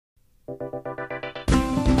Valencia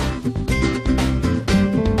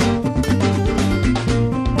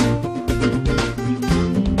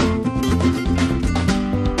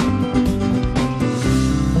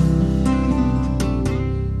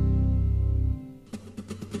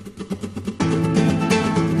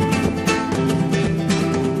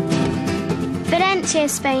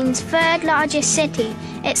is Spain's third largest city.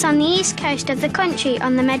 It's on the east coast of the country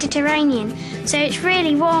on the Mediterranean, so it's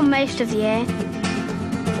really warm most of the year.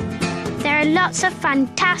 There are lots of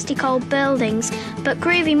fantastic old buildings, but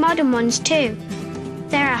groovy modern ones too.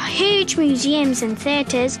 There are huge museums and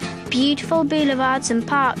theatres, beautiful boulevards and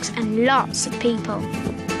parks, and lots of people.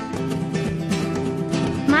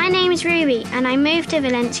 My name is Ruby, and I moved to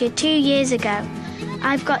Valencia 2 years ago.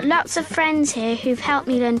 I've got lots of friends here who've helped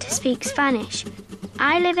me learn to speak Spanish.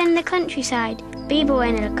 I live in the countryside. Vivo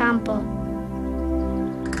en el campo.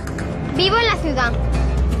 Vivo en la ciudad.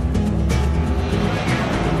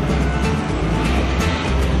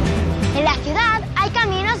 En la ciudad hay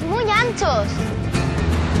caminos muy anchos.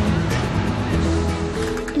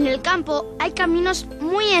 En el campo hay caminos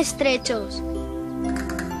muy estrechos.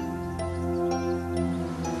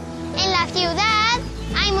 En la ciudad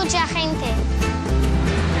hay mucha gente.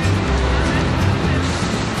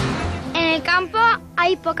 En el campo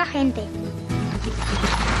hay poca gente.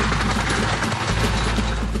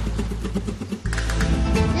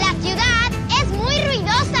 La ciudad es muy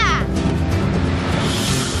ruidosa.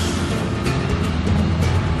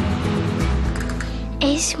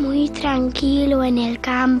 Es muy tranquilo en el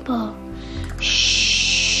campo.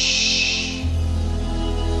 Shh.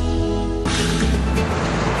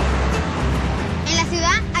 En la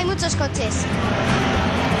ciudad hay muchos coches.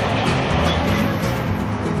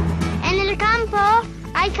 En el campo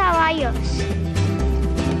hay caballos.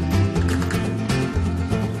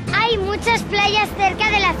 Hay muchas playas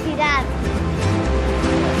cerca de la ciudad.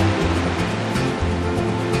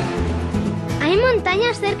 Hay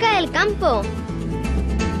montañas cerca del campo.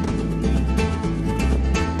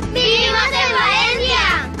 ¡Vivimos en Valencia!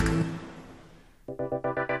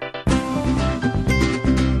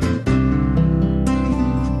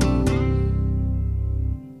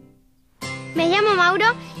 Me llamo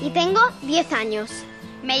Mauro y tengo 10 años.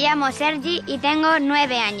 Me llamo Sergi y tengo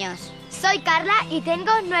 9 años. Soy Carla y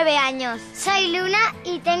tengo 9 años. Soy Luna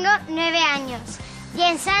y tengo 9 años.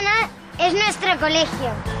 Gensana es nuestro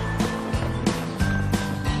colegio.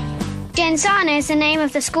 Gensana is the name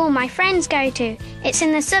of the school my friends go to. It's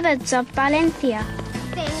in the suburbs of Valencia.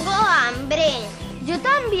 Tengo hambre. Yo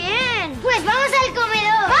también. Pues vamos al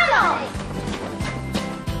comedor. ¡Vamos!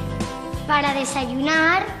 Para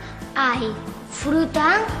desayunar hay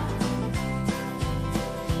fruta,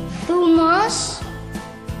 zumos,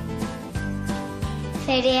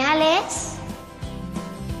 cereales,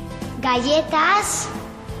 galletas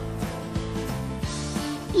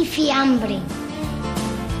y fiambre.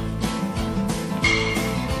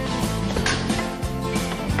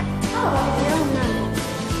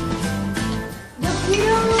 Yo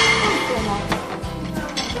quiero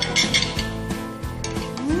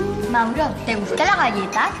Mauro, ¿te gustan las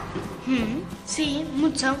galletas? Sí,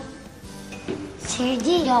 mucho.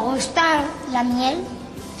 Sergi, ¿te gusta la miel?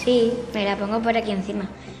 Sí, me la pongo por aquí encima.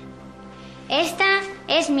 Esta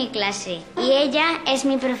es mi clase y ella es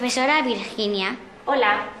mi profesora Virginia.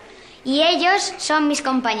 Hola. Y ellos son mis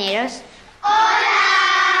compañeros.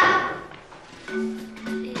 ¡Hola!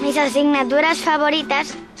 Mis asignaturas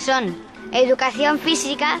favoritas son educación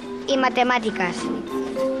física y matemáticas.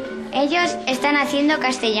 Ellos están haciendo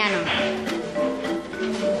castellano.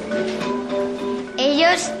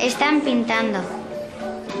 Ellos están pintando.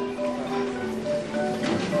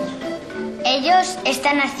 Ellos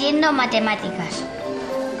están haciendo matemáticas.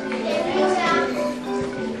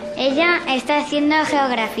 Ella está haciendo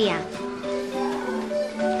geografía.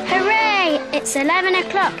 Hooray! It's 11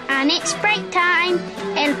 o'clock and it's break time.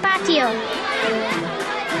 El patio.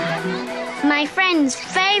 My friend's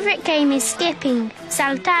favorite game is skipping,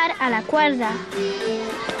 saltar a la cuerda.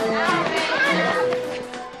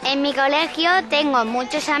 En mi colegio tengo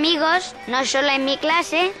muchos amigos, no solo en mi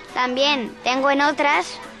clase, también tengo en otras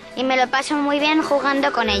y me lo paso muy bien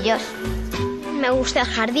jugando con ellos. Me gusta el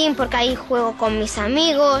jardín porque ahí juego con mis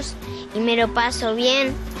amigos y me lo paso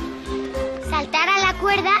bien. Saltar a la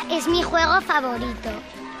cuerda es mi juego favorito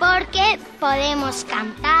porque podemos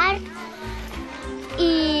cantar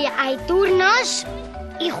y hay turnos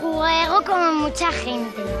y juego con mucha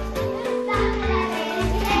gente.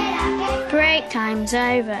 Break time's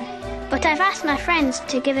over, but I've asked my friends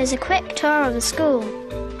to give us a quick tour of the school.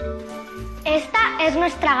 Esta es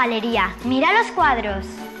nuestra galería. Mira los cuadros.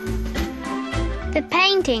 The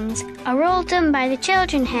paintings are all done by the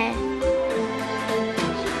children here.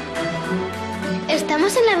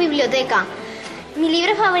 Estamos en la biblioteca. Mi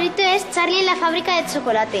libro favorito es Charlie en la fábrica de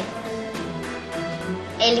chocolate.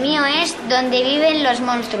 El mío es Donde viven los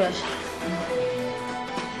monstruos.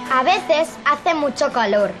 A veces hace mucho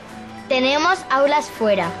calor. Tenemos aulas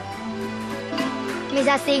fuera. Mis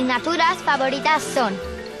asignaturas favoritas son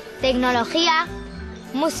tecnología,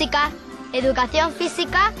 música, educación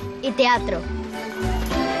física y teatro.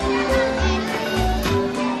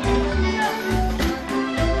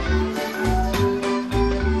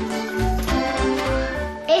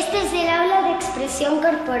 Este es el aula de expresión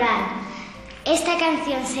corporal. Esta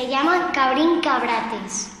canción se llama Cabrín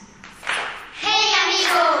Cabrates. ¡Hey,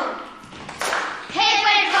 amigo! ¡Hey,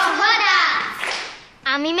 cuerpo jota!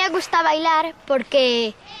 A mí me gusta bailar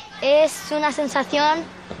porque es una sensación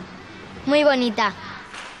muy bonita.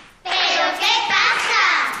 ¿Pero qué pasa?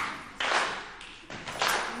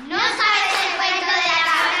 ¿No sabes el cuento de la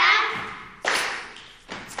cabra?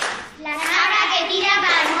 La cabra que tira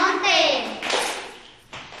para el monte.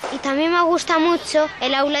 Y también me gusta mucho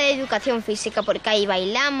el aula de educación física porque ahí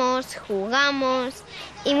bailamos, jugamos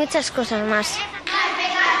y muchas cosas más.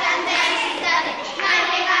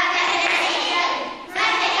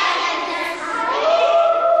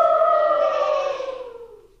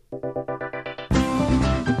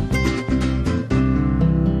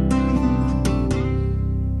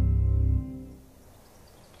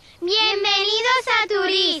 Bienvenidos a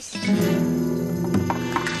Turís.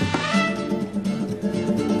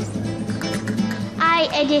 Hay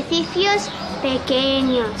edificios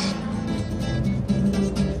pequeños.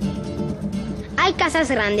 Hay casas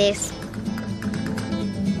grandes.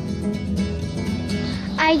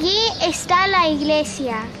 Allí está la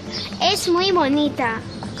iglesia. Es muy bonita.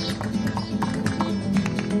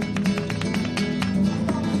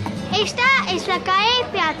 Esta es la calle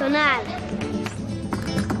peatonal.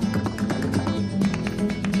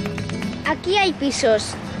 Aquí hay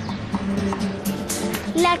pisos.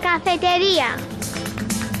 La cafetería.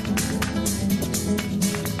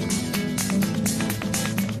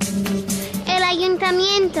 El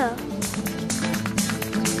ayuntamiento.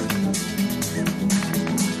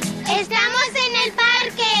 Estamos en el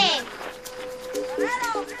parque.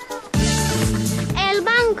 El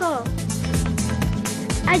banco.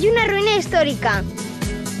 Hay una ruina histórica.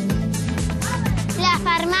 La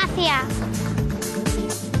farmacia.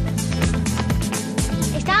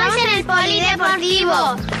 Estamos en el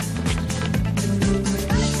polideportivo.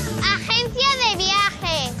 Agencia de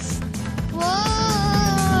viajes.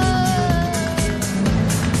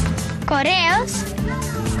 Correos.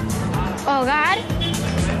 Hogar.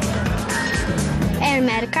 El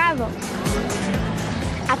mercado.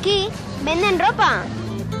 Aquí venden ropa.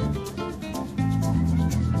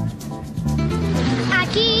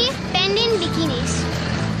 Aquí venden bikinis.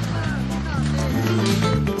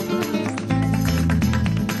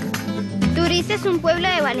 Turís es un pueblo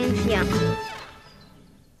de Valencia.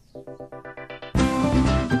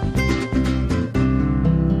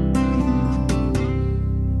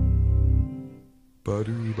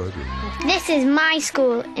 This is my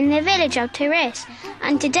school in the village of Turís,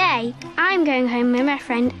 and today I'm going home with my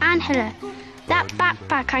friend Angela. That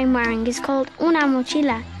backpack I'm wearing is called una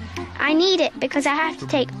mochila. I need it because I have to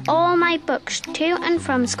take all my books to and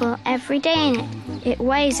from school every day in it. It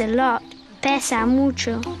weighs a lot, pesa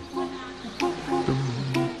mucho.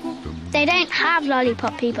 They don't have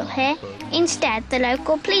lollipop people here. Instead, the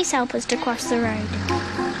local police help us to cross the road.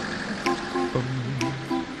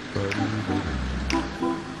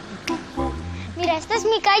 Mira, esta es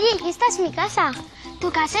mi calle y esta es mi casa.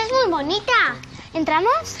 Tu casa es muy bonita.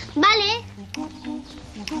 ¿Entramos? Vale.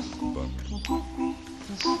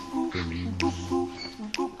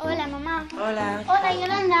 Hola, mamá. Hola. Hola,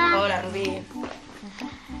 Yolanda. Hola, Rubí.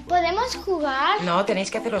 ¿Podemos jugar? No, tenéis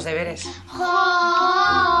que hacer los deberes.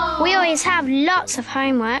 We always have lots of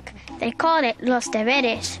homework. They call it los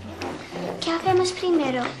deberes. ¿Qué hacemos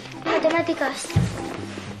primero? Matemáticas.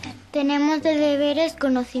 Tenemos de deberes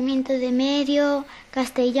conocimiento de medio,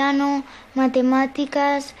 castellano,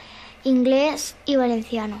 matemáticas, inglés y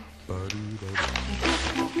valenciano.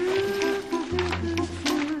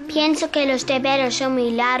 Pienso que los deberes son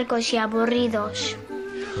muy largos y aburridos.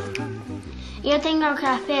 Yo tengo que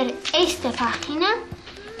hacer esta página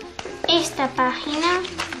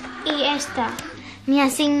y esta. Mi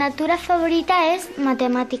asignatura favorita es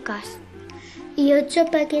matemáticas. Y 8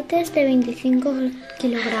 paquetes de 25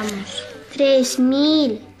 kilogramos.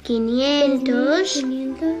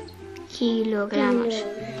 3.500 kilogramos.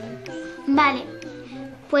 Vale,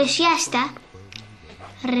 pues ya está.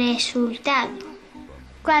 Resultado.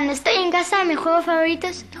 Cuando estoy en casa, mi juego favorito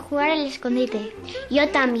es jugar al escondite. Yo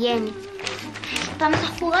también. ¿Vamos a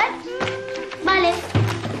jugar? Vale.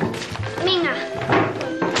 Venga.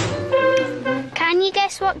 Can you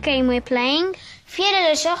guess what game we're playing? Cierra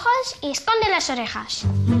los ojos y esconde las orejas.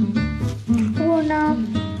 1, 2,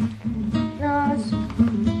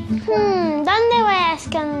 ¿Dónde voy a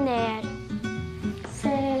esconder?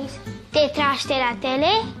 6, ¿Detrás de la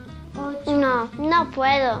tele? 8, No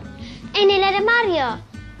puedo. ¿En el armario?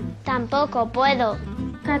 Tampoco puedo.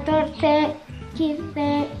 14,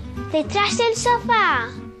 15. ¿Detrás del sofá?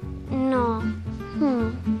 No.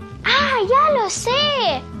 ¡Ah, ya lo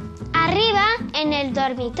sé! Arriba, en el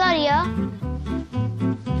dormitorio.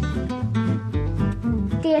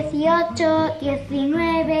 18,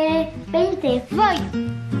 19, 20. ¡Voy!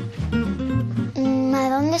 ¿A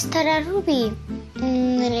dónde estará Ruby?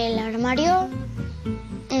 ¿En el armario?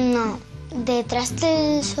 No. ¿Detrás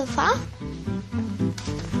del sofá?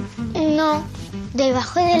 No.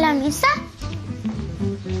 ¿Debajo de la mesa?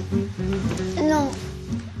 No.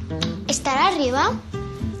 ¿Estará arriba?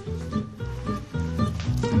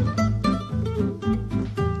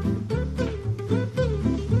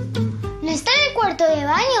 ¿No está en el cuarto de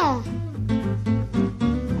baño?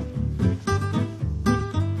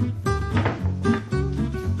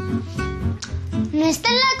 ¿No está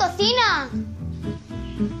en la cocina?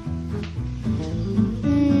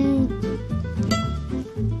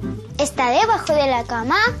 ¿Está debajo de la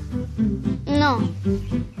cama? No.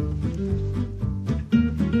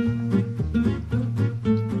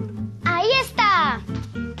 ¡Ahí está!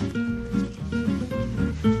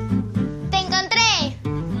 ¡Te encontré!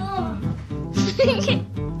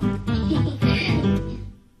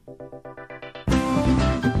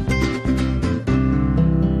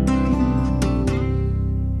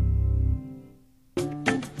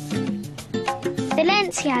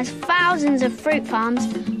 Valencia has thousands of fruit farms.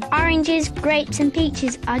 Oranges, grapes and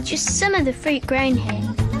peaches are just some of the fruit grown here.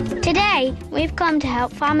 Today, we've come to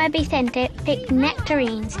help Farmer Vicente pick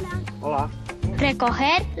nectarines. Hola.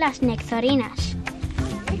 Recoger las nectarinas.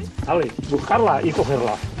 Vale, buscarla y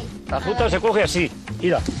cogerla. La fruta se coge así,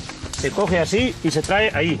 mira. Se coge así y se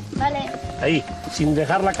trae ahí. Vale. Ahí, sin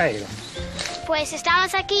dejarla caer. Pues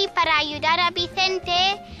estamos aquí para ayudar a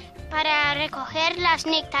Vicente para recoger las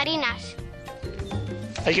nectarinas.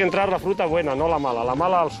 Hay que entrar la fruta buena, no la mala. La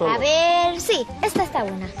mala al suelo. A ver, sí, esta está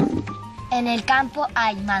buena. En el campo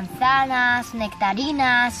hay manzanas,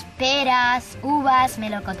 nectarinas, peras, uvas,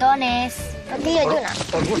 melocotones. Aquí hay una.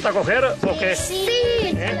 ¿Os gusta coger o qué? Sí.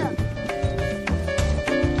 ¿Eh?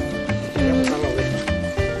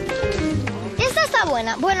 Esta está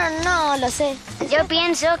buena. Bueno, no lo sé. Yo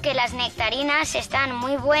pienso que las nectarinas están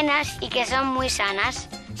muy buenas y que son muy sanas.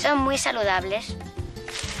 Son muy saludables.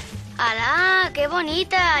 ¡Hala! ¡Qué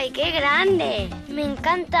bonita y qué grande! Me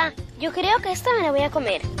encanta. Yo creo que esta me la voy a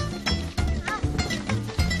comer.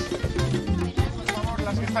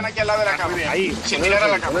 Las que están aquí al lado de la cama. Ahí. Sin tirar a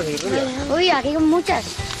la cama. Uy, aquí hay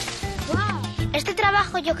muchas. Este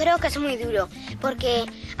trabajo yo creo que es muy duro, porque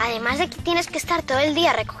además de que tienes que estar todo el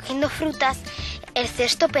día recogiendo frutas, el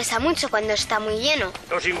cesto pesa mucho cuando está muy lleno.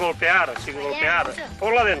 No, sin golpear, sin golpear.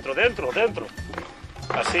 Ponla dentro, dentro, dentro.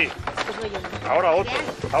 Así. Ahora otro,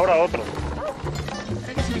 ahora otro.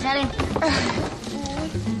 Creo que se me salen.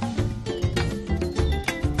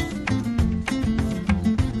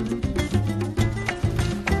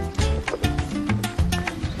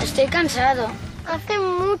 Estoy cansado. Hace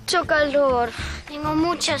mucho calor. Tengo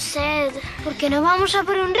mucha sed. ¿Por qué no vamos a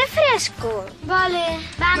por un refresco? Vale.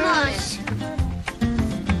 Vamos.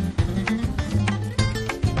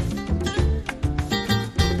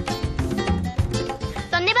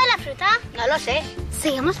 ¿Dónde va la fruta? No lo sé.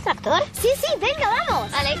 ¿Sigamos al tractor? Sí, sí, venga,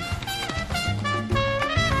 vamos. Vale.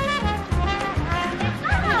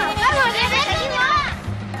 ¡Vamos, Rebeca!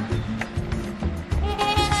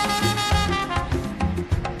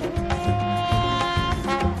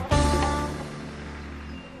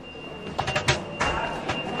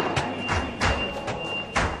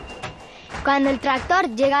 Cuando el tractor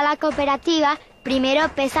llega a la cooperativa, primero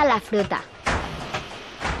pesa la fruta.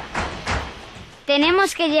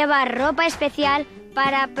 Tenemos que llevar ropa especial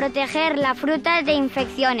para proteger la fruta de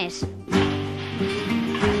infecciones.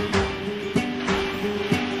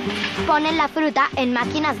 Ponen la fruta en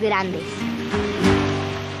máquinas grandes.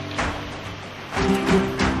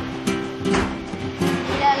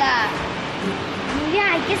 Mírala.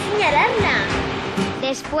 Mira, hay que señalarla.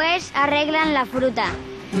 Después arreglan la fruta.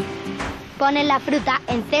 Ponen la fruta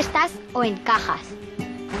en cestas o en cajas.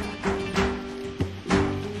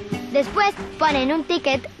 Después ponen un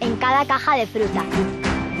ticket en cada caja de fruta.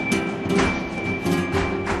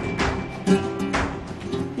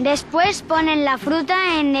 Después ponen la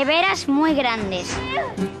fruta en neveras muy grandes.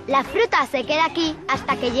 La fruta se queda aquí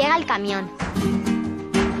hasta que llega el camión.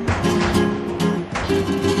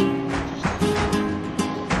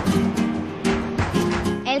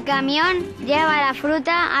 El camión lleva la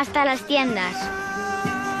fruta hasta las tiendas.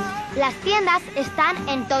 Las tiendas están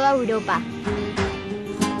en toda Europa.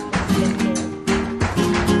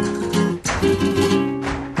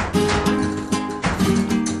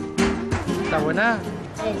 ¿Está buena?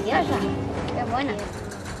 Deliciosa. ¡Qué buena!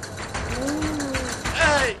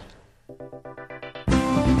 ¡Ay!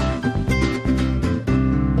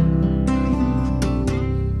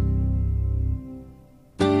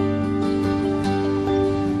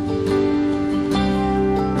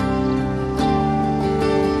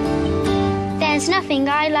 There's nothing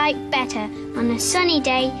I like better on a sunny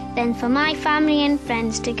day than for my family and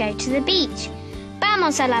friends to go to the beach.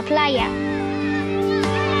 Vamos a la playa.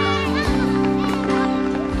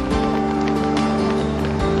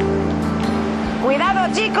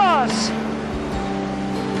 ¡Cuidado, chicos!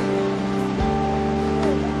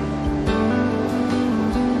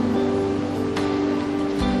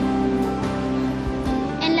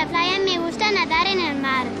 En la playa me gusta nadar en el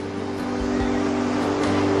mar.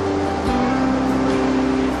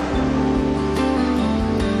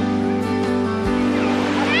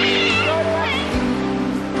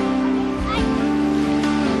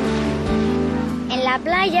 En la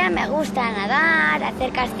playa me gusta nadar,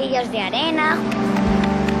 hacer castillos de arena.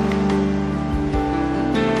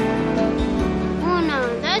 1,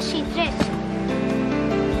 2 y 3.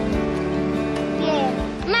 Bien,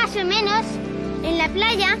 más o menos. En la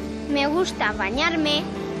playa me gusta bañarme.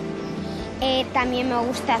 También me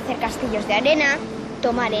gusta hacer castillos de arena,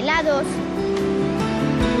 tomar helados.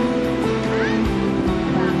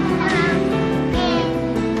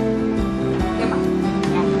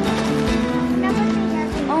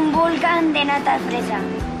 Un volcán de nata fresa.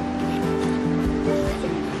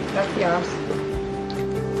 Gracias.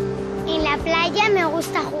 En la playa me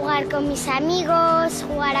gusta jugar con mis amigos,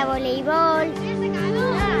 jugar a voleibol. 9.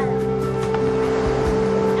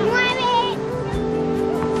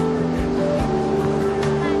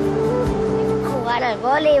 Jugar al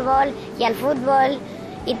voleibol y al fútbol.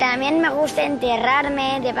 Y también me gusta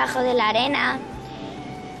enterrarme debajo de la arena.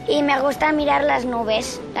 Y me gusta mirar las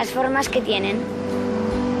nubes, las formas que tienen.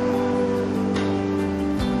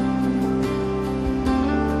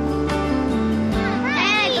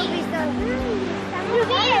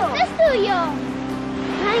 ¡Esto es tuyo!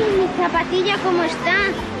 ¡Ay, mi zapatilla cómo está!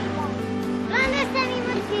 ¿Dónde está mi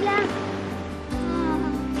mochila?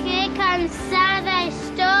 ¡Qué cansada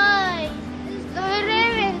estoy! ¡Estoy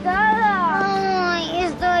reventada! ¡Ay,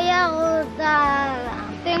 estoy agotada!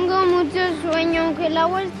 Tengo mucho sueño, aunque el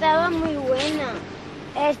agua estaba muy buena.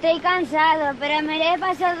 Estoy cansado, pero me lo he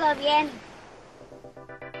pasado bien.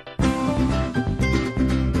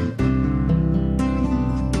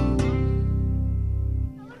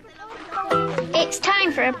 It's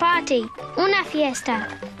time for a party. Una fiesta.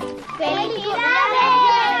 ¡Felicidades!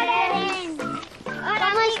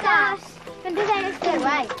 ¿Cómo estás? ¿Cuántos años te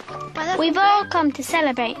guay? We've all come to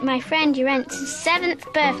celebrate my friend Urentz's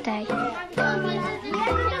 7th birthday.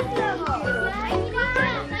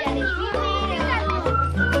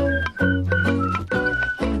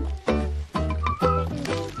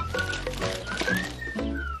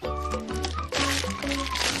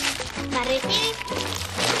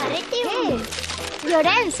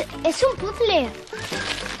 Llorens, es un puzzle.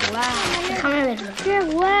 Wow, déjame verlo. ¡Qué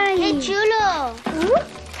guay! ¡Qué chulo!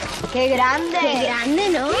 ¡Qué grande! ¡Qué grande,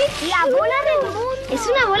 ¿no? ¡La bola del mundo! Es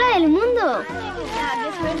una bola del mundo.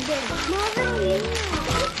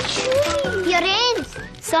 Llorens,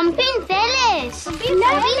 son pinceles. Son pinceles.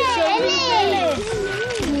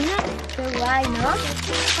 Mira, qué guay, ¿no?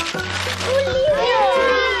 ¡Un libro!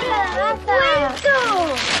 ¡Un cuento!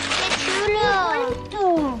 ¡Qué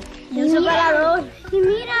chulo! Y un separador. Y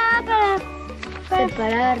mira, para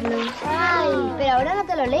Separarlos. Ay, pero ahora no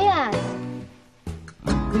te lo leas.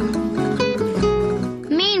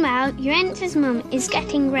 Meanwhile, Urentz's mum is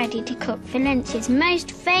getting ready to cook Valencia's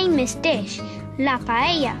most famous dish, la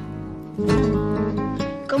paella.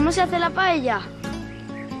 ¿Cómo se hace la paella?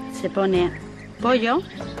 Se pone pollo,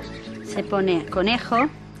 se pone conejo,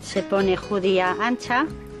 se pone judía ancha,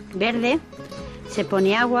 verde, se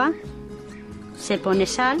pone agua, se pone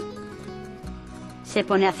sal, se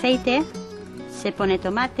pone aceite, se pone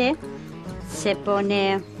tomate, se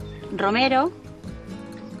pone romero,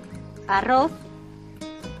 arroz,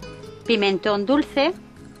 pimentón dulce,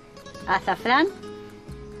 azafrán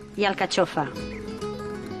y alcachofa.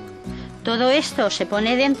 Todo esto se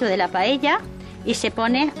pone dentro de la paella y se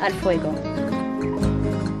pone al fuego.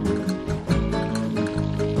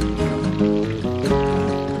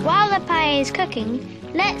 paella is cooking,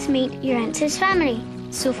 let's meet Llorence's family,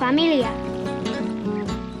 su familia.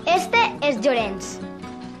 Este es Llorenç.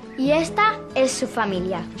 Y esta es su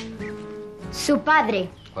familia. Su padre.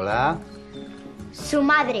 Hola. Su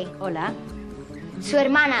madre. Hola. Su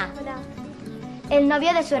hermana. Hola. El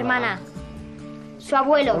novio de su hermana. Su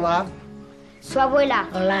abuelo. Hola. Su abuela.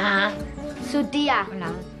 Hola. Su tía.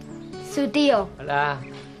 Hola. Su tío. Hola.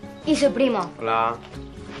 Y su primo. Hola.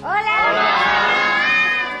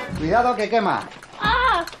 Cuidado que quema.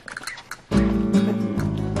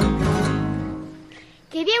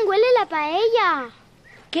 ¡Qué bien huele la paella!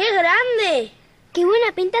 ¡Qué grande! ¡Qué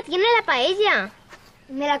buena pinta tiene la paella!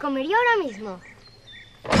 Me la comería ahora mismo.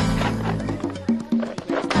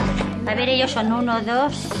 A ver, ellos son 1,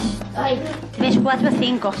 2, 3, 4,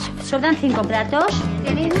 5. Sobran 5 platos.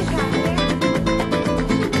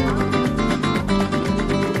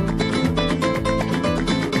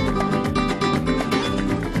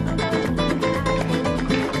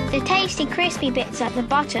 The tasty crispy bits at the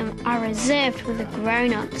bottom are reserved for the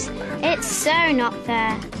grown-ups. It's so not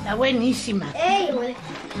fair. Está buenísima.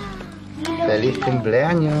 Feliz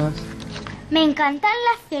cumpleaños. Me encantan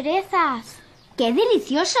las cerezas. ¡Qué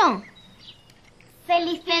delicioso!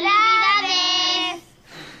 ¡Felicidades!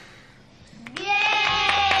 ¡Bien!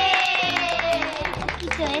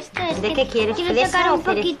 Esto es ¿De qué quieres? Quiero ¿Fresa tocar o un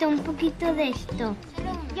poquito de esto.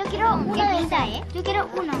 Yo quiero uno de esta, ¿eh? Yo quiero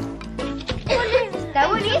uno. Está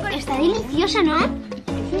bonito. Está delicioso, ¿no?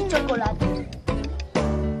 Es chocolate.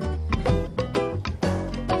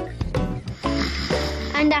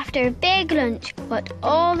 And after a big lunch, what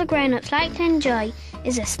all the grown-ups like to enjoy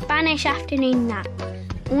is a Spanish afternoon nap,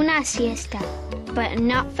 una siesta, but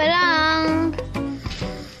not for long.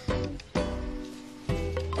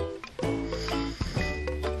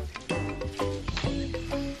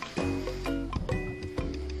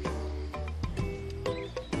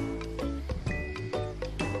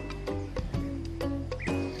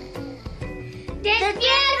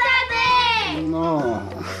 ¡Despiértate! No.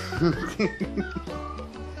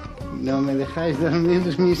 No me dejáis dormir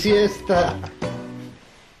mi siesta.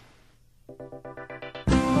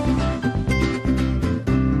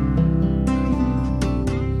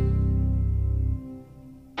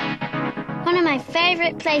 One of my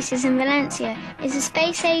favourite places in Valencia is the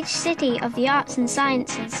space-age city of the arts and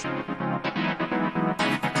sciences.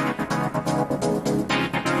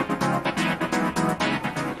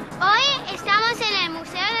 Hoy estamos en el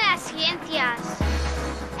Museo de las Ciencias.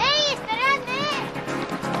 ¡Ey, esperadme!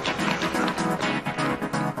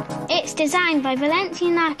 It's designed by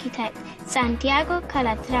Valencian architect Santiago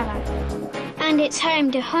Calatrava, and it's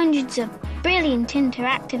home to hundreds of brilliant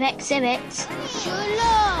interactive exhibits.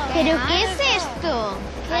 ¡Chulo! ¿Pero qué es esto?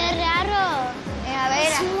 ¡Qué raro! A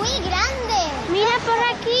ver. ¡Es muy grande! ¡Mira por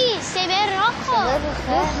aquí! ¡Se ve rojo!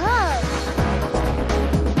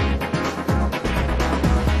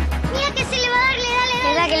 ¡Mira que se le va a dar! ¡Le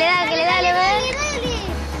da! Que le da.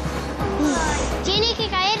 ¡Tiene que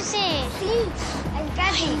caerse! Sí,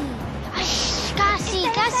 casi. ¡Ay, casi!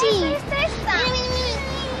 Esta.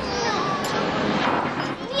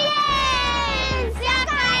 ¡Bien! ¡Se ha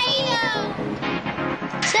caído!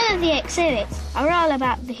 Some of the exhibits are all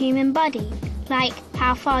about the human body, like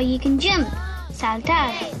how far you can jump,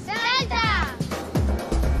 saltar. ¡Salta!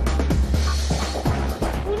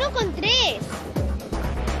 1,3.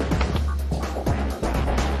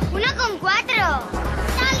 1,4.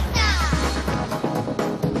 ¡Salta!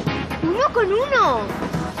 1,1.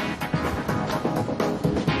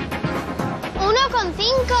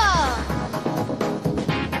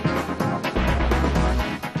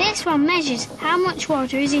 1,5. This one measures how much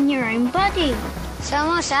water is in your own body.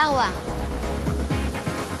 Somos agua.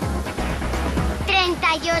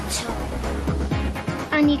 38.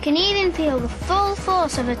 And you can even feel the full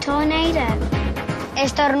force of a tornado.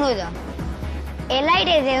 Estornudo. El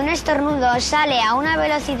aire de un estornudo sale a una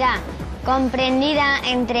velocidad comprendida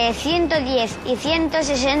entre 110 y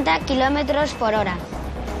 160 kilómetros por hora.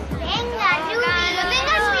 Venga, Ruby, no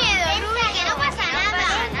tengas miedo, Ruby, que no pasa nada.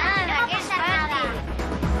 Que pasa nada.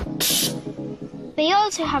 They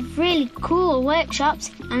also have really cool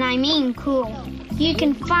workshops, and I mean cool. You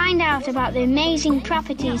can find out about the amazing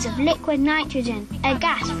properties of liquid nitrogen, a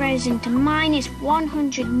gas frozen to minus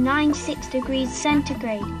 196 degrees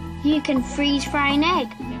centigrade. You can freeze fry an egg,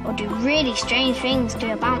 or do really strange things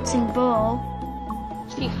to a bouncing ball.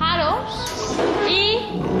 Fijaros y...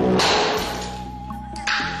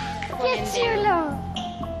 ¡Qué chulo!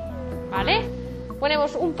 ¿Vale?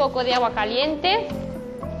 Ponemos un poco de agua caliente,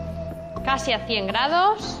 casi a 100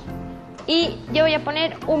 grados, y yo voy a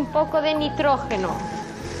poner un poco de nitrógeno.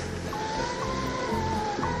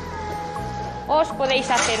 os podéis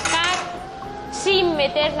acercar sin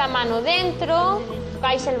meter la mano dentro,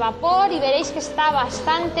 tocáis el vapor y veréis que está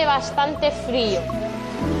bastante frío.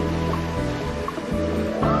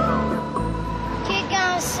 ¡Qué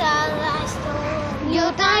cansada estoy!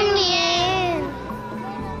 Yo también.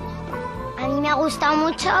 A mí me ha gustado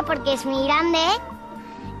mucho porque es muy grande,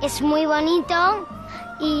 es muy bonito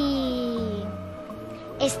y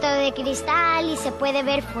es todo de cristal y se puede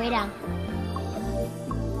ver fuera.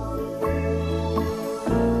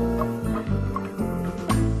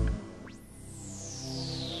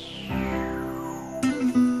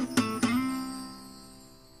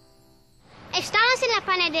 Estamos en la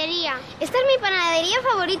panadería. Esta es mi panadería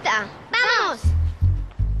favorita. ¡Vamos!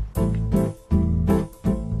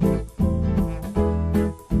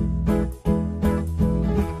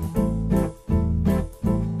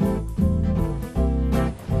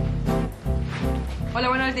 Hola,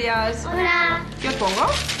 buenos días. Hola. ¿Qué os pongo?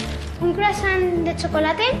 ¿Un croissant de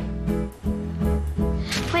chocolate?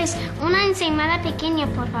 Pues una ensaimada pequeña,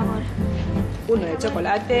 por favor. Uno de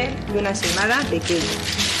chocolate y una ensaimada pequeña.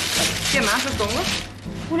 Vale. ¿Qué más os pongo?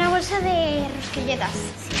 Una bolsa de rosquilletas.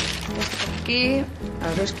 Aquí,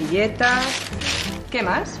 las rosquilletas. ¿Qué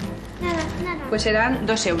más? Nada. Pues serán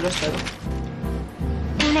 2 euros todo.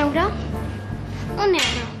 ¿1 euro? 1 euro.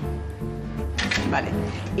 Vale.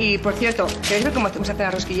 Y por cierto, ¿queréis ver cómo hacemos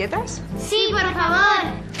las rosquilletas? Sí, por favor.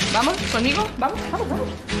 ¿Vamos? ¿Conmigo? Vamos.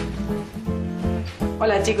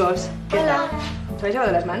 Hola, chicos. ¿Qué tal? ¿Os habéis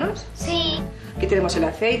lavado las manos? Sí. Aquí tenemos el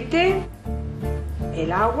aceite,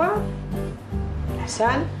 el agua, la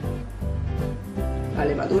sal, la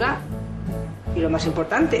levadura y lo más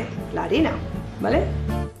importante, la harina, ¿vale?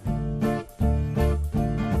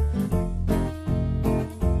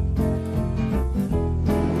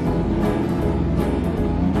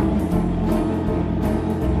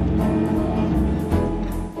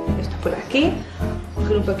 Esto por aquí,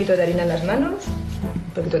 coger un poquito de harina en las manos,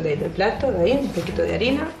 un poquito del plato, de ahí, un poquito de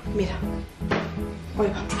harina, mira. Ahí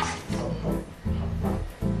va.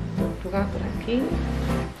 Tortuga por aquí.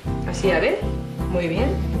 Así, a ver. Muy bien.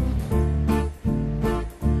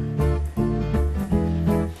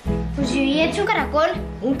 Pues yo ya he hecho un caracol.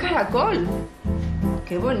 ¡Un caracol!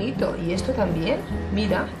 ¡Qué bonito! ¿Y esto también?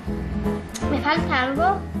 Mira. ¿Me falta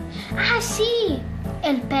algo? ¡Ah, sí!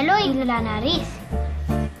 El pelo y la nariz.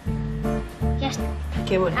 Ya está.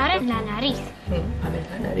 ¡Qué bonito! Ahora la nariz. A ver,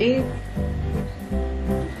 la nariz.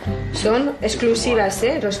 Son exclusivas,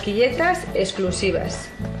 ¿eh? Rosquilletas exclusivas.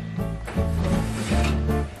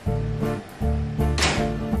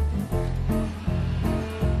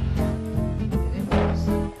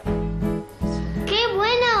 ¡Qué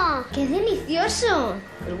bueno! ¡Qué delicioso!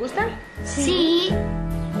 ¿Os gusta? Sí.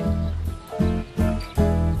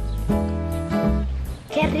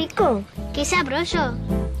 ¡Qué rico! ¡Qué sabroso!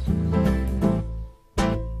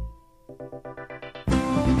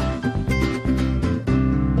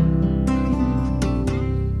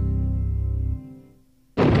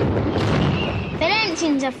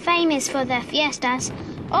 Valencians are famous for their fiestas,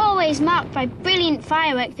 always marked by brilliant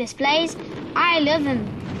firework displays. I love them.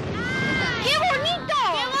 ¡Qué bonito!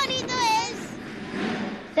 ¡Qué bonito es!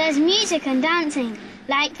 There's music and dancing,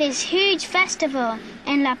 like this huge festival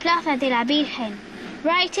in La Plaza de la Virgen,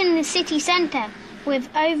 right in the city centre, with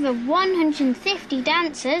over 150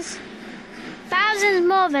 dancers. Thousands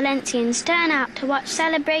more Valencians turn out to watch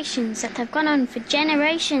celebrations that have gone on for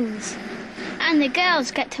generations. And the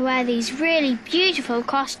girls get to wear these really beautiful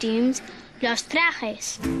costumes, los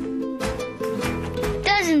trajes.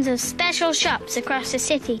 Dozens of special shops across the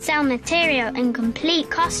city sell material and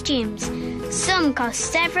complete costumes. Some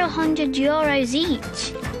cost several €100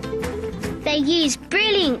 each. They use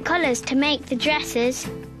brilliant colours to make the dresses.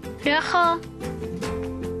 Rojo,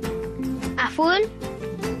 azul,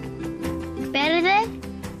 verde,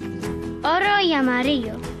 oro y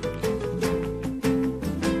amarillo.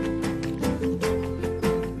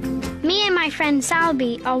 Me and my friend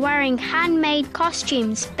Salby are wearing handmade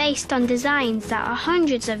costumes based on designs that are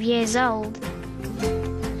hundreds of years old.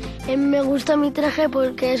 Me gusta mi traje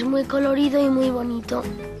porque es muy colorido y muy bonito.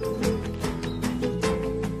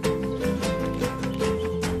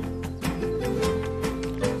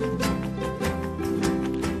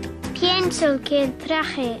 Pienso que el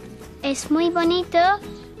traje es muy bonito,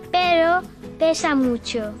 pero pesa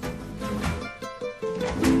mucho.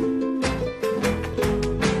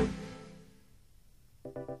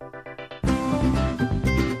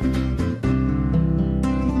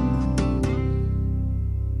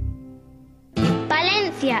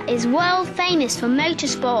 Valencia is world famous for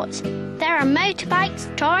motorsports. There are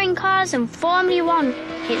motorbikes, touring cars and Formula 1.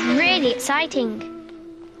 It's really exciting.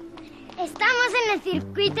 Estamos en el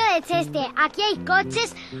circuito de Cheste. Aquí hay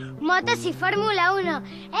coches, motos y Fórmula 1.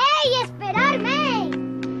 ¡Ey, esperadme!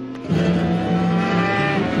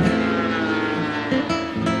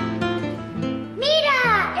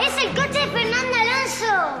 ¡Mira! ¡Es el coche de Fernando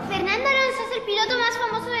Alonso! Fernando Alonso es el piloto más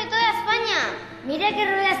famoso de toda España. Mira qué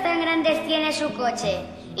ruedas tan grandes tiene su coche.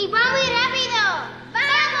 ¡Y va muy rápido!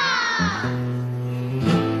 ¡Vamos!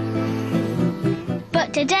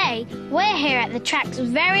 But today, we're here at the track's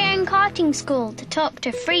very own karting school to talk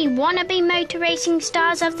to 3 wannabe motor racing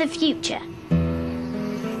stars of the future.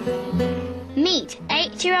 Meet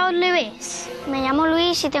 8-year-old Luis. Me llamo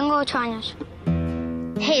Luis y tengo 8 años.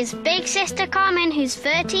 His big sister Carmen, who's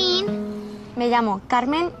 13. Me llamo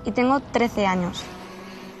Carmen y tengo 13 años.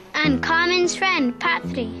 And Carmen's friend,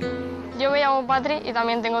 Patri. Yo me llamo Patri y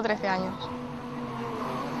también tengo 13 años.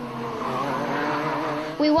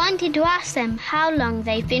 We wanted to ask them how long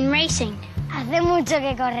they've been racing. ¿Hace mucho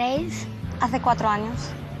que corréis? Hace 4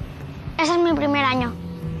 años. Ese es mi primer año.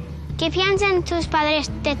 ¿Qué piensan tus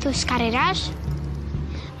padres de tus carreras?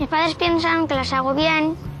 Mis padres piensan que las hago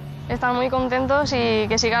bien. Están muy contentos y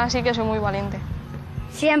que sigan así, que soy muy valiente.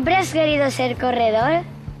 ¿Siempre has querido ser corredor?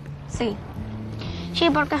 Sí.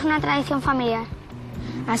 Sí, porque es una tradición familiar.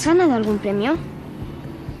 ¿Has ganado algún premio?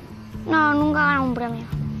 No, nunca he ganado un premio.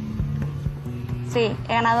 Sí,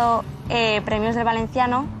 he ganado premios del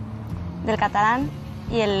Valenciano, del Catalán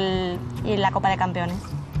y la Copa de Campeones.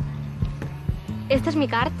 Este es mi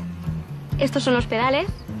kart, estos son los pedales,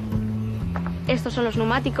 estos son los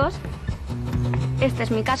neumáticos, este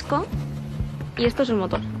es mi casco y esto es el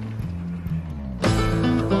motor.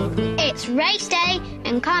 It's race day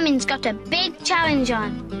and Carmen's got a big challenge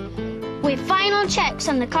on. With final checks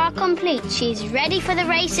on the car complete, she's ready for the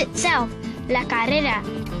race itself, La Carrera.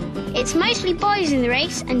 It's mostly boys in the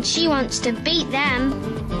race and she wants to beat them.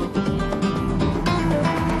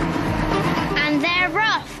 And they're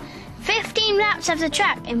off! 15 laps of the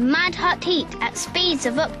track in mad hot heat at speeds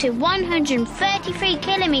of up to 133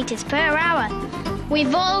 kilometers per hour.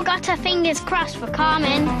 We've all got our fingers crossed for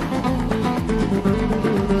Carmen.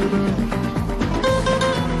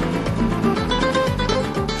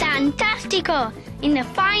 Fantastico! In the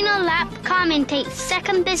final lap, Carmen takes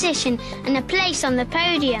second position and a place on the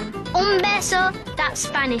podium. Un beso, that's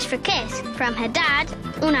Spanish for kiss, from her dad.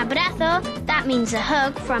 Un abrazo, that means a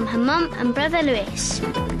hug, from her mum and brother Luis.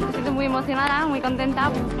 Estoy muy emocionada, muy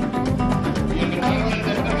contenta.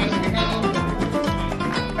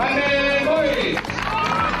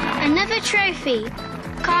 Another trophy.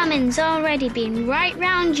 Carmen's already been right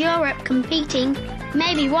round Europe competing.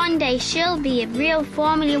 Maybe one day she'll be a real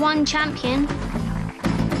Formula 1 champion.